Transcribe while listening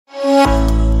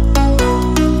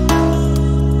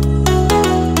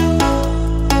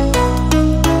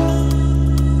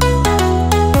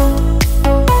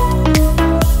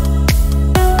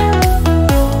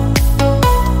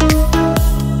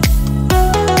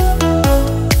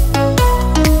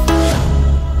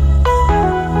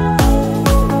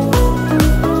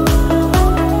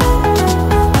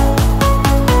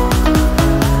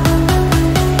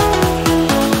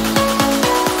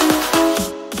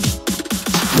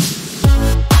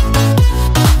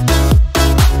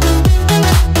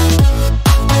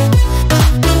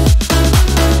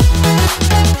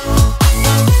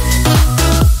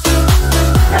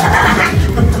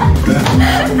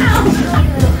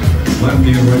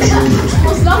your shoulders.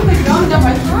 Well, something gummed up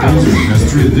my throat. Phaser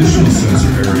has 3 additional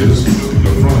sensor areas,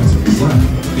 the front,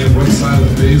 left, and right side of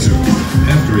the phaser.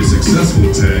 After a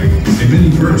successful tag, a mini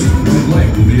burst of white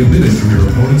light will be emitted from your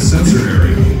opponent's sensor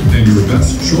area, and your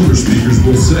vest shoulder speakers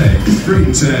will say,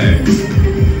 "Great tag."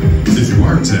 If you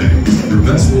are tagged, your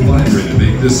vest will vibrate and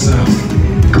make this sound.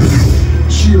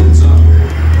 Shields up.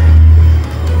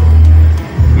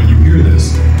 When you hear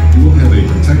this, you will have a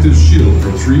protective shield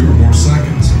for 3 or more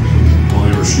seconds.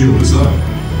 While your shield is up,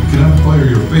 you cannot fire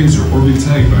your phaser or be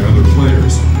tagged by other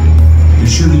players. Be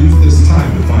sure to use this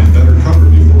time to find better cover.